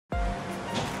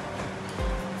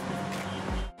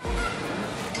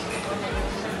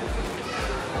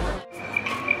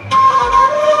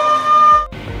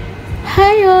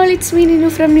it's me Ninu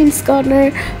from Nin's Corner.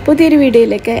 പുതിയൊരു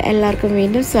വീഡിയോയിലേക്ക് എല്ലാവർക്കും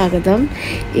വീണ്ടും സ്വാഗതം.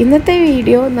 ഇന്നത്തെ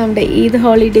വീഡിയോ നമ്മുടെ ഈദ്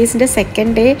ഹോളിഡേയ്സിൻ്റെ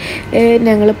സെക്കൻഡ് ഡേ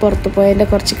ഞങ്ങൾ പുറത്തു പോയതിൻ്റെ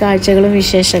കുറച്ച് കാഴ്ചകളും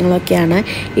വിശേഷങ്ങളൊക്കെയാണ്.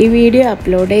 ഈ വീഡിയോ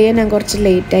അപ്ലോഡ് ചെയ്യാൻ ഞാൻ കുറച്ച്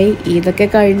ലേറ്റായി, ഈദൊക്കെ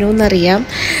കഴിഞ്ഞു എന്നറിയാം.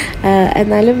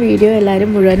 എന്നാലും വീഡിയോ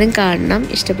എല്ലാവരും മുഴുവനും കാണണം,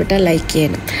 ഇഷ്ടപ്പെട്ടാൽ ലൈക്ക്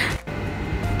ചെയ്യണം.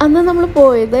 അന്ന് നമ്മൾ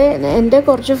പോയത് എൻ്റെ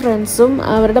കുറച്ച് ഫ്രണ്ട്സും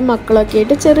അവരുടെ മക്കളൊക്കെ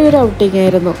ആയിട്ട് ചെറിയൊരു ഔട്ടിംഗ്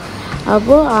ആയിരുന്നു.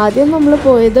 അപ്പോൾ ആദ്യം നമ്മൾ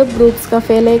പോയത് ബ്രൂക്സ്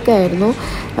കഫേയിലേക്കായിരുന്നു.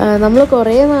 നമ്മൾ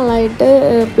കുറേ നാളായിട്ട്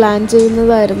പ്ലാൻ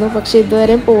ചെയ്യുന്നതായിരുന്നു, പക്ഷേ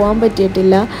ഇതുവരെ പോകാൻ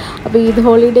പറ്റിയിട്ടില്ല. അപ്പോൾ ഈദ്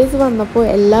ഹോളിഡേയ്സ് വന്നപ്പോൾ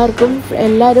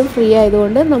എല്ലാവരും ഫ്രീ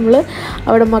ആയതുകൊണ്ട് നമ്മൾ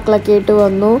അവിടെ മക്കളൊക്കെ ആയിട്ട്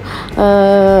വന്നു.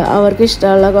 അവർക്ക്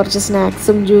ഇഷ്ടമുള്ള കുറച്ച്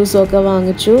സ്നാക്സും ജ്യൂസും ഒക്കെ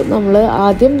വാങ്ങിച്ചു.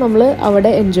 ആദ്യം നമ്മൾ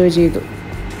അവിടെ എൻജോയ് ചെയ്തു.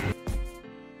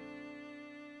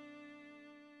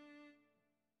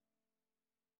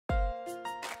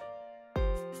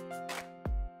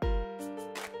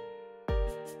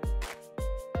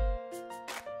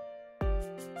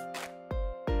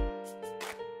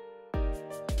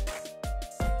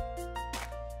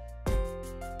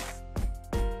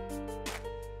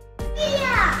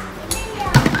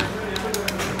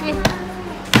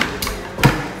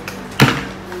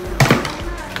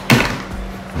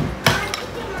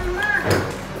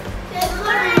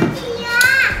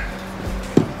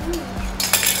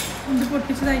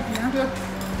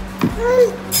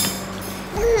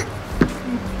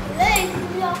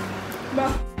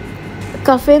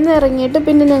 കഫേയിൽ നിന്ന് ഇറങ്ങിയിട്ട്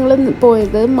പിന്നെ ഞങ്ങൾ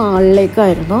പോയത്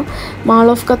മാളിലേക്കായിരുന്നു. മാൾ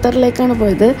ഓഫ് ഖത്തറിലേക്കാണ്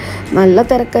പോയത്. നല്ല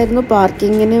തിരക്കായിരുന്നു.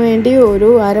 പാർക്കിങ്ങിന് വേണ്ടി ഒരു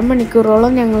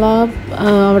അരമണിക്കൂറോളം ഞങ്ങൾ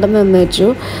അവിടെ നിന്ന് വെച്ചു.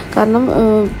 കാരണം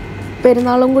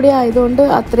പെരുന്നാളും കൂടി ആയതുകൊണ്ട്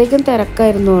അത്രയ്ക്കും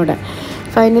തിരക്കായിരുന്നു അവിടെ.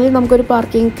 ഫൈനലി നമുക്കൊരു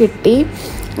പാർക്കിംഗ് കിട്ടി.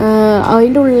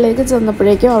 അതിൻ്റെ ഉള്ളിലേക്ക്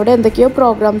ചെന്നപ്പോഴേക്കും അവിടെ എന്തൊക്കെയോ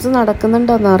പ്രോഗ്രാംസ്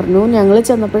നടക്കുന്നുണ്ടെന്ന് അറിഞ്ഞു. ഞങ്ങൾ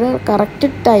ചെന്നപ്പോൾ കറക്റ്റ്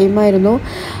ടൈമായിരുന്നു.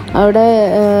 അവിടെ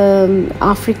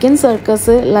ആഫ്രിക്കൻ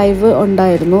സർക്കസ് ലൈവ്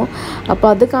ഉണ്ടായിരുന്നു. അപ്പോൾ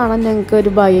അത് കാണാൻ ഞങ്ങൾക്ക്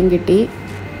ഒരു ഭാഗ്യം കിട്ടി.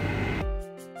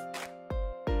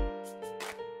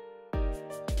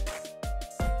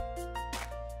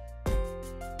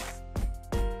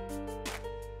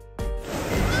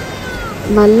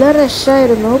 നല്ല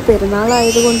റഷായിരുന്നു.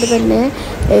 പെരുന്നാളായതുകൊണ്ട് തന്നെ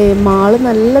മാള്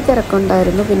നല്ല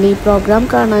തിരക്കുണ്ടായിരുന്നു. പിന്നെ ഈ പ്രോഗ്രാം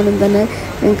കാണാനും തന്നെ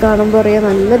കാണുമ്പോൾ അറിയാം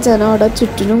നല്ല ജനം അവിടെ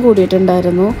ചുറ്റിനും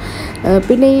കൂടിയിട്ടുണ്ടായിരുന്നു.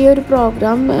 പിന്നെ ഈ ഒരു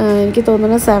പ്രോഗ്രാം എനിക്ക്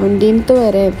തോന്നുന്നു 17th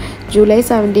വരെ, ജൂലൈ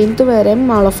 17th വരെ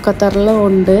മാൾ ഓഫ് ഖത്തറിൽ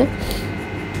ഉണ്ട്.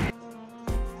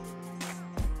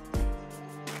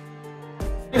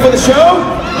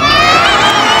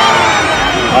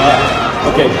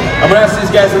 Okay, I'm gonna ask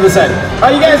these guys on the side.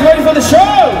 Are you guys ready for the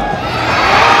show?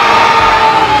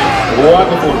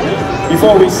 Wonderful.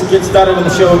 Before we get started with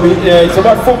the show, it's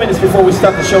about 4 minutes before we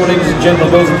start the show, ladies and gentlemen,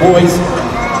 girls and boys.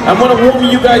 I'm gonna warm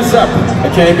you guys up,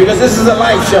 okay? Because this is a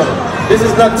live show. This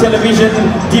is not television,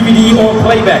 DVD, or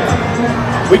playback.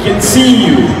 We can see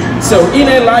you. So in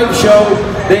a live show,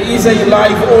 there is a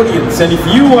live audience, and if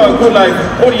you are a good live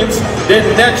audience, then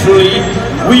naturally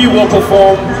we will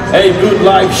perform a good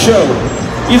live show.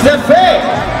 Is that fair?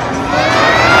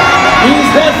 Is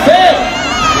that fair?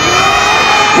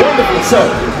 Wonderful. So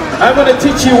I'm going to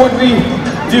teach you what we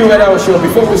do at our show.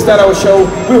 Before we start our show,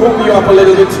 we warm you up a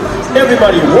little bit.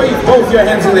 Everybody wave both your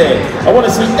hands in the air. I want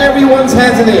to see everyone's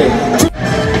hands in the air.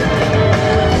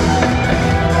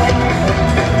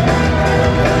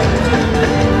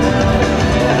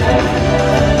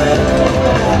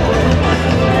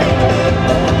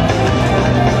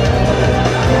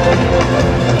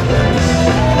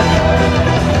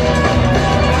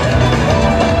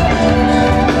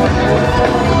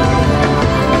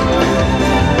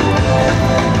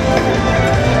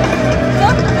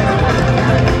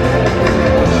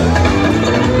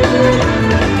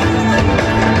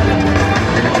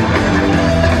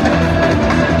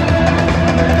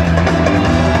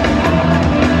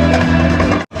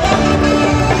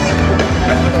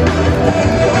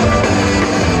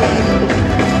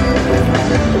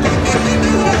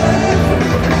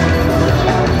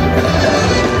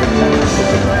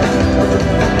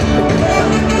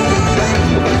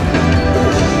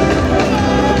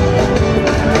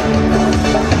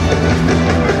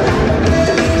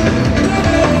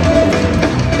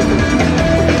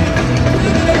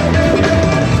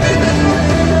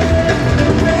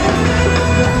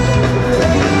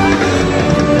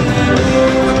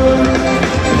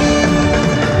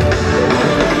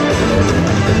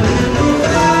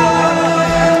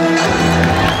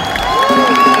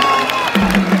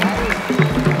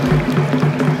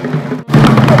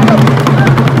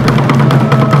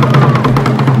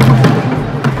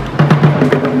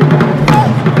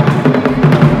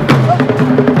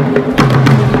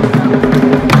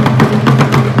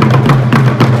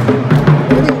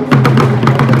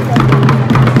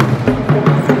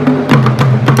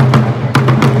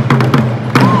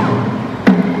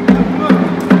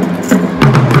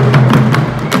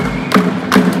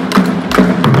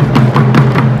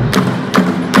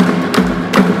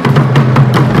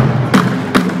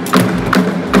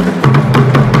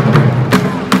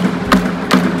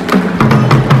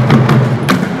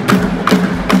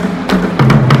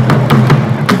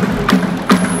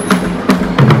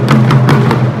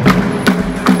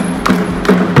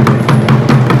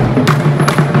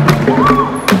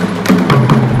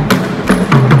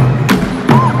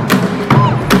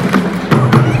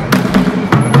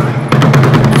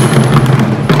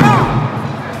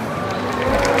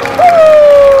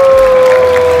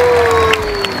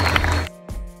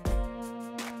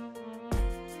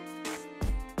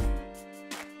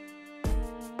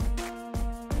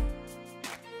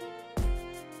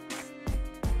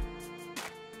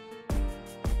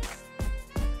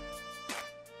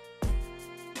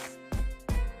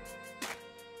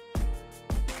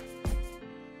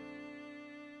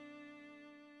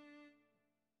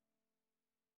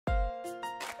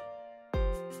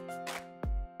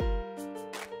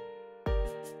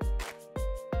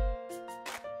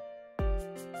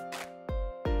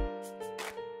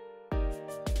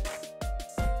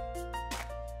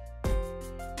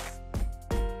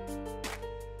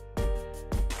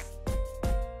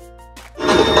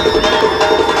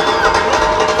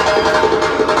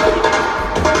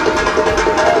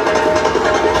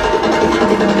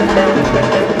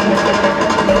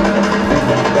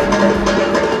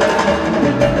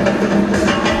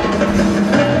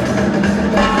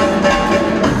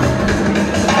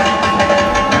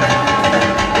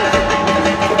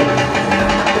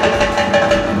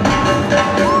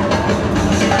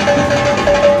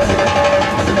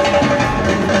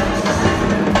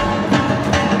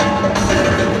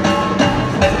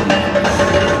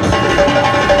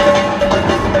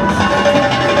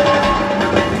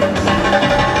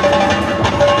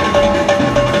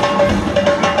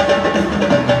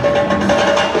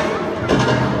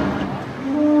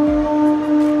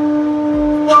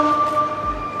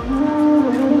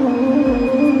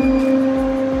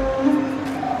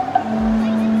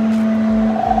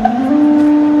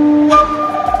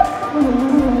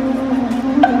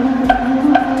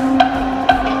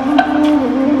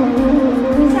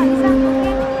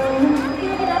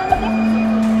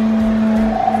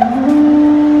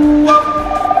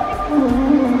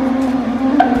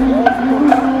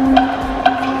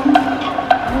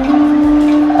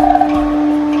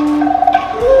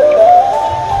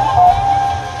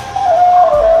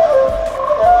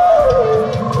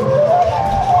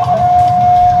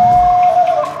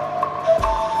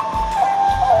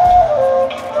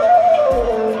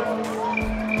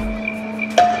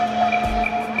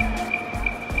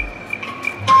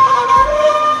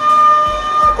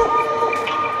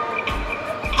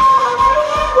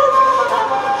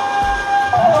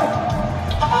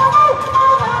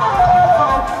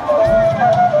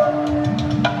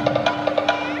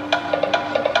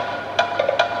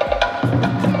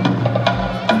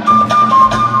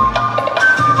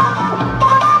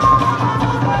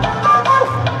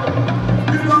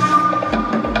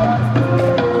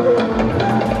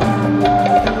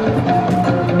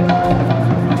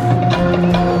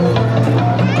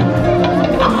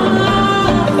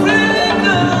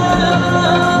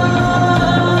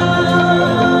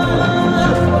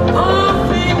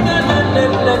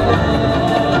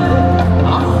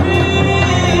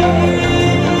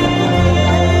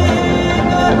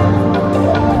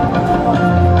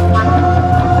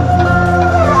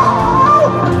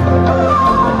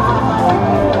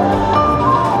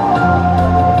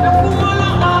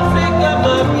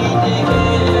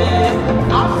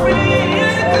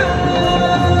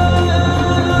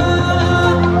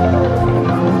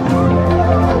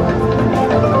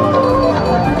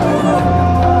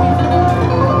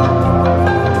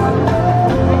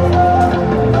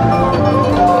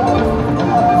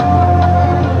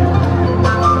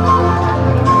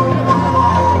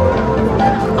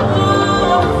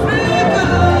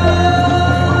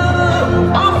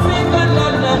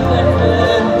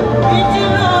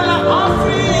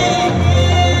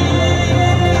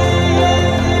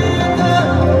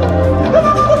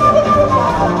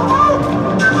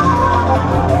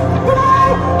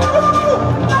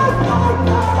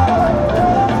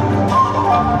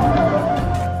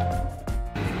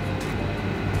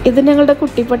 ഇത് ഞങ്ങളുടെ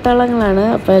കുട്ടിപ്പട്ടാളങ്ങളാണ്.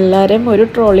 അപ്പോൾ എല്ലാവരെയും ഒരു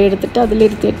trolley എടുത്തിട്ട്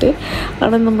അതിലിരുത്തിയിട്ട്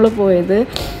ആണ് നമ്മൾ പോയത്.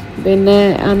 പിന്നെ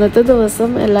അന്നത്തെ ദിവസം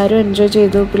എല്ലാവരും എൻജോയ്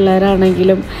ചെയ്തു.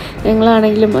 പിള്ളേരാണെങ്കിലും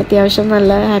ഞങ്ങളാണെങ്കിലും അത്യാവശ്യം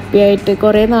നല്ല ഹാപ്പി ആയിട്ട്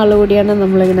കുറേ നാൾ കൂടിയാണ്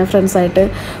നമ്മളിങ്ങനെ ഫ്രണ്ട്സായിട്ട്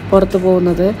പുറത്ത്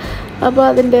പോകുന്നത്. അപ്പോൾ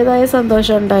അതിൻ്റേതായ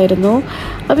സന്തോഷം ഉണ്ടായിരുന്നു.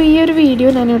 അപ്പോൾ ഈ ഒരു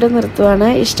വീഡിയോ ഞാനിവിടെ നിർത്തുവാണ്.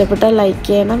 ഇഷ്ടപ്പെട്ടാൽ ലൈക്ക്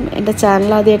ചെയ്യണം. എൻ്റെ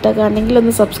ചാനൽ ആദ്യമായിട്ടൊക്കെ ആണെങ്കിൽ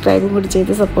ഒന്ന് സബ്സ്ക്രൈബും കൂടി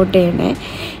ചെയ്ത് സപ്പോർട്ട് ചെയ്യണേ.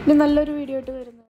 ഇനി നല്ലൊരു വീഡിയോ ആയിട്ട് വരുന്നത്.